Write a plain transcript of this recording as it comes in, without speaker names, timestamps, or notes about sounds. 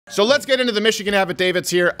So let's get into the Michigan affidavits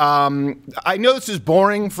here. I know this is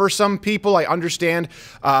boring for some people, I understand,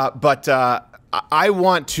 but I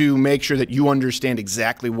want to make sure that you understand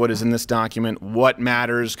exactly what is in this document, what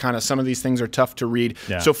matters, kind of some of these things are tough to read.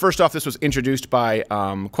 Yeah. So first off, this was introduced by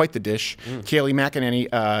quite the dish, Kayleigh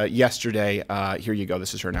McEnany yesterday. Here you go.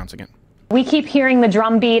 This is her announcing it. We keep hearing the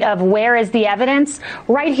drumbeat of where is the evidence?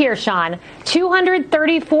 Right here, Sean.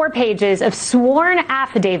 234 pages of sworn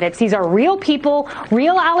affidavits. These are real people,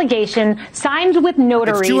 real allegation, signed with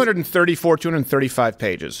notaries. It's 235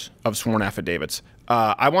 pages of sworn affidavits.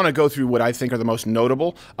 I want to go through what I think are the most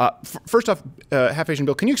notable. First off, Half Asian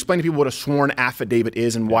Bill, can you explain to people what a sworn affidavit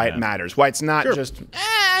is and why it matters? Why it's not just,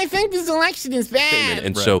 I think this election is bad.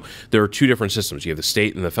 And so there are two different systems. You have the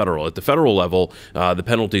state and the federal. At the federal level, the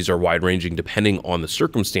penalties are wide-ranging depending on the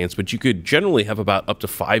circumstance, but you could generally have about up to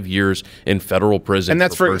 5 years in federal prison. And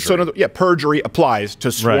that's for perjury. So perjury applies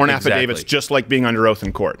to sworn affidavits, just like being under oath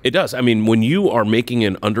in court. It does. I mean, when you are making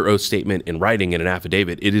an under oath statement in writing in an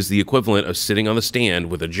affidavit, it is the equivalent of sitting on the stand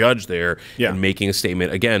with a judge there and making a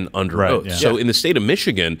statement, again, under oath. Yeah. So in the state of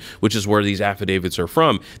Michigan, which is where these affidavits are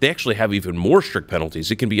from, they actually have even more strict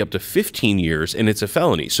penalties. It can be up to 15 years, and it's a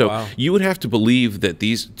felony. So you would have to believe that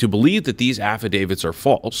these affidavits are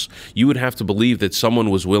false. You would have to believe that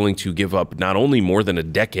someone was willing to give up not only more than a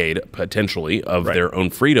decade, potentially, of their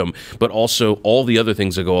own freedom, but also all the other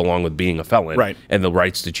things that go along with being a felon and the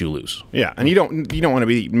rights that you lose. Yeah, and you don't want to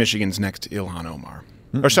be Michigan's next Ilhan Omar.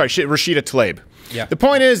 Or sorry, Rashida Tlaib. Yeah. The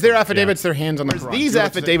point is, their affidavits, their hands on the cross. These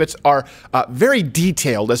affidavits are very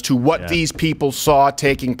detailed as to what these people saw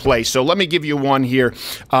taking place. So let me give you one here.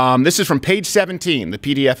 This is from page 17. The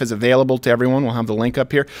PDF is available to everyone. We'll have the link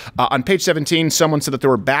up here. On page 17, someone said that there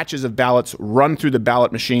were batches of ballots run through the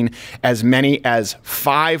ballot machine as many as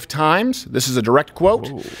 5 times. This is a direct quote.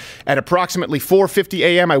 Ooh. At approximately 4:50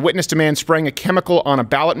 a.m., I witnessed a man spraying a chemical on a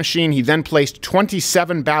ballot machine. He then placed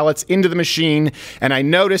 27 ballots into the machine, and I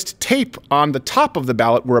noticed tape on the top of the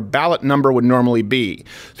ballot where a ballot number would normally be.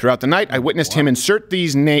 Throughout the night, I witnessed him insert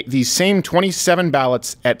these same 27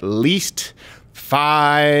 ballots at least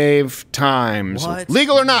 5 times. What?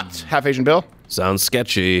 Legal or not, Half Asian Bill? Sounds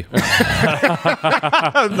sketchy. Nice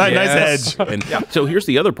edge. And so here's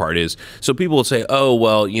the other part is, so people will say, oh,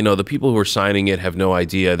 well, you know, the people who are signing it have no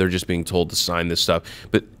idea. They're just being told to sign this stuff.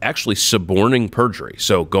 But actually suborning perjury,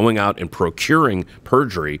 so going out and procuring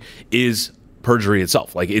perjury, is perjury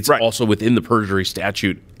itself. Like, it's also within the perjury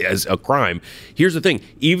statute as a crime. Here's the thing.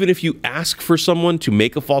 Even if you ask for someone to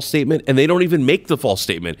make a false statement and they don't even make the false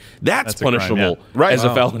statement, that's punishable as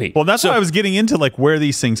a felony. Well, that's why I was getting into like where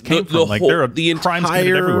these things came from. Like, there are crimes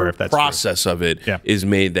committed everywhere. If that's process of it is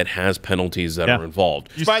made that has penalties that are involved.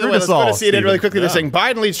 By the way, let's go to see it really quickly. They're saying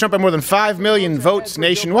Biden leads Trump by more than 5 million votes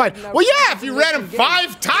nationwide. Well, yeah, if you read them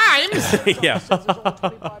 5 times.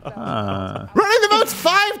 Running the votes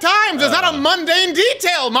 5 times is not a mundane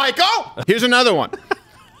detail, Michael. Here's another one.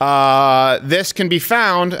 This can be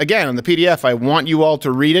found, again, in the PDF. I want you all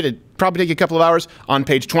to read it. It'd probably take you a couple of hours on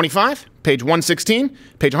page 25, page 116,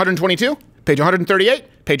 page 122, page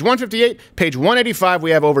 138, page 158, page 185. We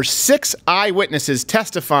have over 6 eyewitnesses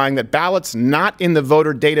testifying that ballots not in the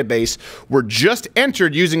voter database were just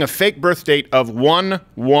entered using a fake birth date of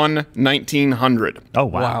 1/1/1900. Oh,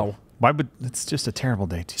 wow. Why would, it's just a terrible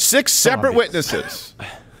date. 6 separate witnesses.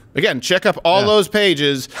 Again, check up all those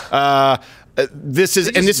pages. This is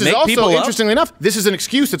also, interestingly enough, this is an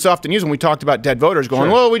excuse that's often used when we talked about dead voters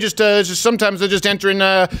going, well, we just sometimes they just enter in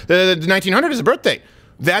the 1900 as a birth date.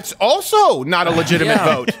 That's also not a legitimate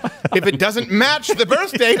vote if it doesn't match the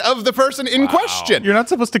birth date of the person in question. You're not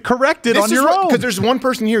supposed to correct it on your own. Because there's one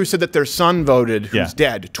person here who said that their son voted who's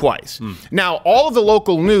dead twice. Now, all of the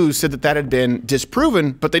local news said that that had been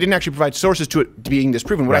disproven, but they didn't actually provide sources to it being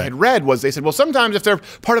disproven. What I had read was they said, well, sometimes if they're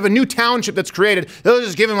part of a new township that's created, they'll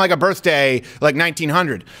just give them like a birthday like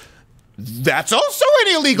 1900. That's also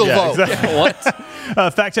an illegal vote. Exactly. What?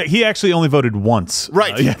 Fact check. He actually only voted once.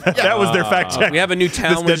 Right. That was their fact check. We have a new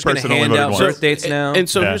town. We're just going to hand out birth dates now. And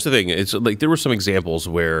so here's the thing. It's like there were some examples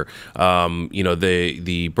where, you know,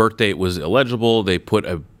 the birth date was illegible. They put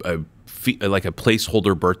like a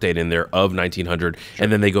placeholder birth date in there of 1900,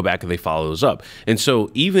 and then they go back and they follow those up. And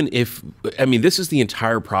so even if, I mean, this is the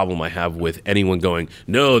entire problem I have with anyone going,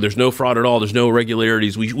 no, there's no fraud at all, there's no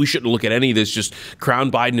irregularities, we shouldn't look at any of this, just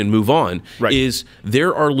crown Biden and move on, is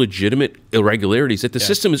there are legitimate irregularities that the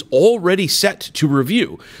system is already set to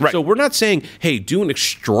review. So we're not saying, hey, do an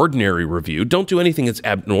extraordinary review, don't do anything that's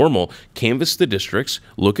abnormal, canvass the districts,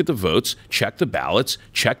 look at the votes, check the ballots,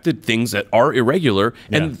 check the things that are irregular,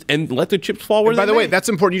 and let the chips fall where they may. By the way, that's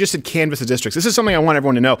important. You just said canvass the districts. This is something I want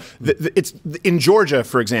everyone to know. It's in Georgia,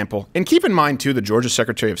 for example, and keep in mind, too, the Georgia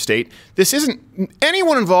Secretary of State, this isn't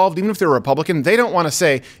anyone involved, even if they're a Republican, they don't want to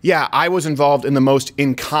say, yeah, I was involved in the most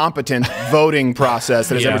incompetent voting process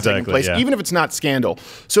that has ever taken place, even if it's not scandal.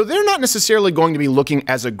 So they're not necessarily going to be looking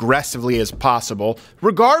as aggressively as possible,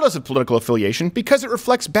 regardless of political affiliation, because it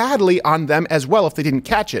reflects badly on them as well if they didn't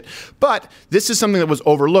catch it. But this is something that was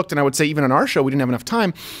overlooked, and I would say even on our show, we didn't have enough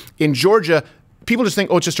time. In Georgia, people just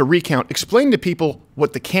think, oh, it's just a recount. Explain to people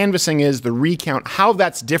what the canvassing is, the recount, how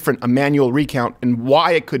that's different, a manual recount, and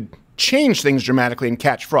why it could change things dramatically and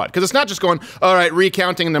catch fraud. Because it's not just going, all right,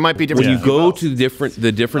 recounting, and there might be different. When you go to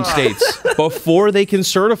the different states, before they can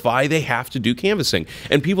certify, they have to do canvassing.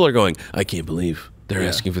 And people are going, I can't believe they're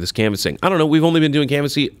asking for this canvassing. I don't know. We've only been doing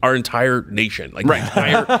canvassing our entire nation, like the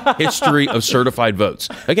entire history of certified votes.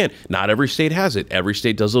 Again, not every state has it. Every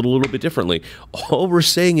state does it a little bit differently. All we're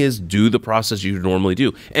saying is do the process you normally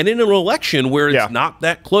do. And in an election where it's not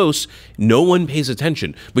that close, no one pays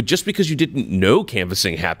attention. But just because you didn't know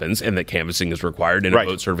canvassing happens and that canvassing is required and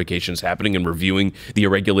vote certification is happening and reviewing the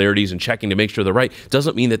irregularities and checking to make sure they're right,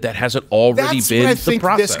 doesn't mean that that hasn't already been the process. That's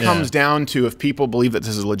what I think this comes down to, if people believe that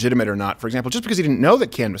this is legitimate or not. For example, just because you didn't know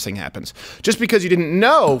that canvassing happens, just because you didn't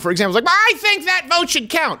know, for example, it's like, I think that vote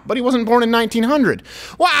should count, but he wasn't born in 1900.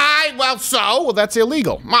 Why? Well, that's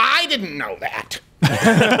illegal. I didn't know that.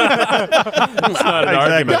 It's not an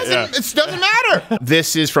argument. It doesn't matter.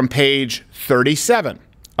 This is from page 37.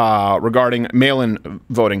 Regarding mail-in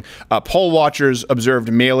voting. Poll watchers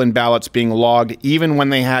observed mail-in ballots being logged even when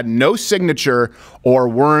they had no signature or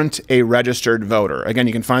weren't a registered voter. Again,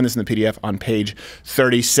 you can find this in the PDF on page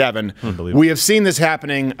 37. We have seen this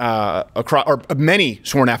happening across, or many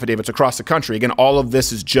sworn affidavits across the country. Again, all of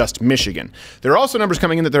this is just Michigan. There are also numbers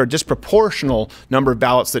coming in that there are a disproportional number of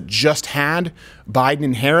ballots that just had Biden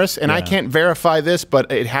and Harris, and I can't verify this,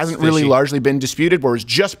 but it hasn't really largely been disputed, where it's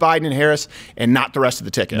just Biden and Harris and not the rest of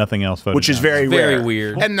the ticket. Nothing else voted which is very rare. Very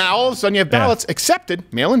weird. And now all of a sudden you have ballots accepted,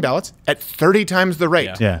 mail-in ballots, at 30 times the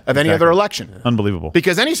rate of any other election. Unbelievable.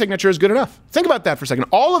 Because any signature is good enough. Think about that for a second.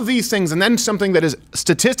 All of these things, and then something that is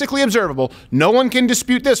statistically observable, no one can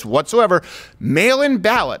dispute this whatsoever, mail-in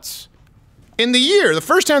ballots in the year, the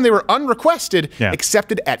first time they were unrequested,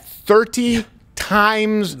 accepted at 30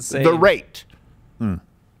 times the rate.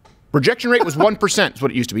 Rejection rate was 1% is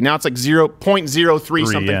what it used to be. Now it's like 0.03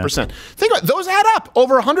 something percent. Think about it. Those add up.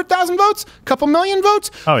 Over 100,000 votes, a couple million votes.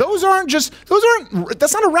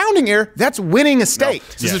 That's not a rounding error. That's winning a state.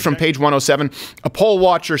 No. This is from page 107. A poll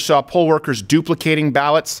watcher saw poll workers duplicating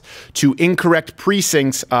ballots to incorrect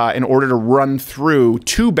precincts in order to run through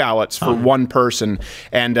 2 ballots for one person.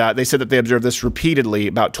 And they said that they observed this repeatedly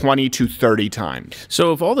about 20 to 30 times.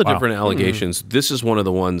 So of all the different allegations, this is one of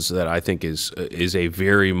the ones that I think is a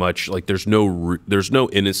very much like there's no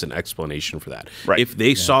innocent explanation for that. If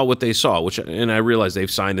they saw what they saw, and I realize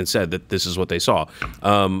they've signed and said that this is what they saw.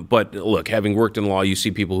 But look, having worked in law, you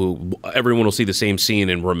see people who everyone will see the same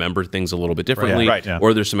scene and remember things a little bit differently,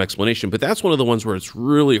 or there's some explanation. But that's one of the ones where it's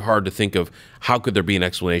really hard to think of how could there be an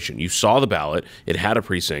explanation. You saw the ballot, it had a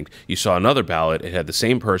precinct. You saw another ballot, it had the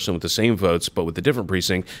same person with the same votes, but with a different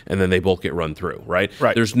precinct, and then they both get run through.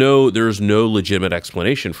 There's no legitimate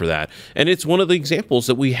explanation for that, and it's one of the examples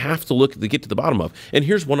that we have to look to get to the bottom of. And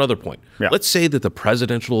here's one other point. Let's say that the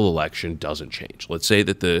presidential election doesn't change. Let's say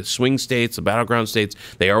that the swing states, the battleground states,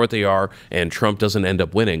 they are what they are, and Trump doesn't end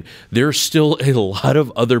up winning. There's still a lot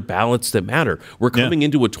of other ballots that matter. We're coming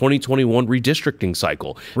into a 2021 redistricting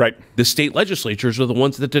cycle. The state legislatures are the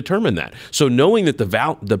ones that determine that. So knowing that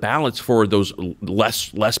the ballots for those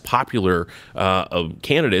less popular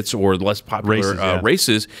candidates or less popular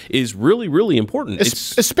races is really, really important.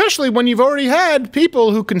 Especially when you've already had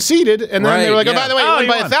people who conceded, and then they were like, oh, by the way, you won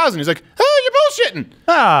by 1,000. He's like, oh, you're bullshitting.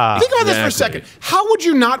 Think about this for a second. How would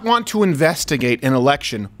you not want to investigate an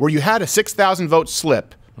election where you had a 6,000 vote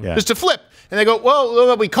slip, just to flip, and they go,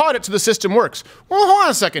 well, we caught it so the system works. Well, hold on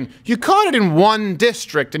a second. You caught it in one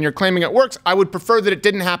district and you're claiming it works. I would prefer that it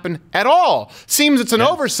didn't happen at all. Seems it's an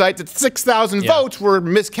oversight that 6,000 votes were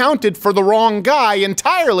miscounted for the wrong guy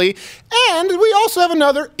entirely. And we also have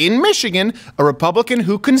another in Michigan, a Republican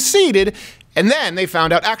who conceded. And then they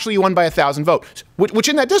found out, actually, you won by 1,000 votes, which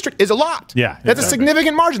in that district is a lot. That's a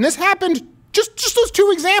significant margin. This happened, just those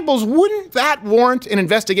 2 examples. Wouldn't that warrant an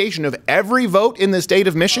investigation of every vote in the state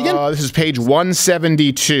of Michigan? This is page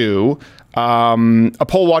 172. A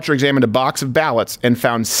poll watcher examined a box of ballots and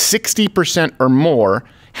found 60% or more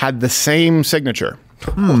had the same signature.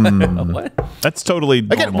 What? That's totally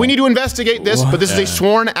normal. Again, we need to investigate this, but this is a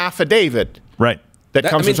sworn affidavit. That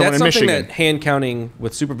comes from someone in Michigan. That's something that hand counting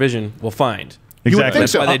with supervision will find. You would think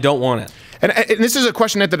That's why they don't want it. And this is a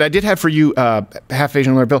question that I did have for you, Half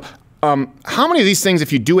Asian Lawyer Bill. How many of these things,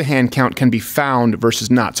 if you do a hand count, can be found versus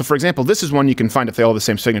not? So, for example, this is one you can find if they all have the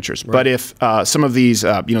same signatures. Right. But if some of these,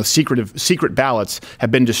 secret ballots have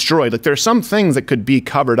been destroyed, like there are some things that could be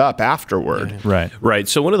covered up afterward. Yeah. Right.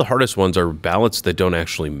 So one of the hardest ones are ballots that don't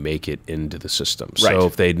actually make it into the system. Right. So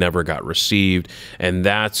if they never got received, and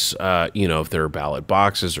that's if there are ballot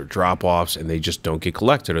boxes or drop-offs and they just don't get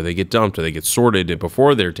collected, or they get dumped, or they get sorted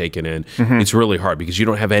before they're taken in, it's really hard because you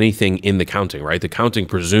don't have anything in the counting. Right. The counting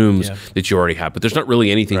presumes that you already have, but there's not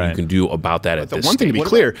really anything you can do about that at this one thing to be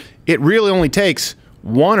clear, it really only takes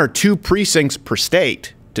 1 or 2 precincts per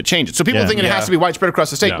state to change it. So people think it has to be widespread across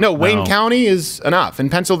the state. No, Wayne County is enough. In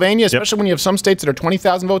Pennsylvania, especially when you have some states that are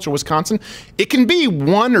 20,000 votes, or Wisconsin, it can be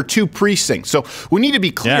 1 or 2 precincts. So we need to be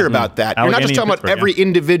clear about that. You're not just talking about every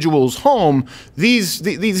individual's home.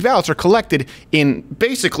 These ballots are collected in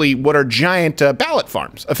basically what are giant ballot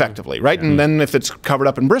farms, effectively, right? And then if it's covered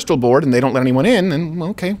up in Bristol board and they don't let anyone in, then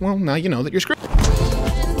okay, well, now you know that you're screwed.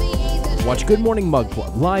 Watch Good Morning Mug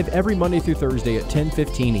Club live every Monday through Thursday at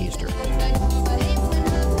 10:15 Eastern.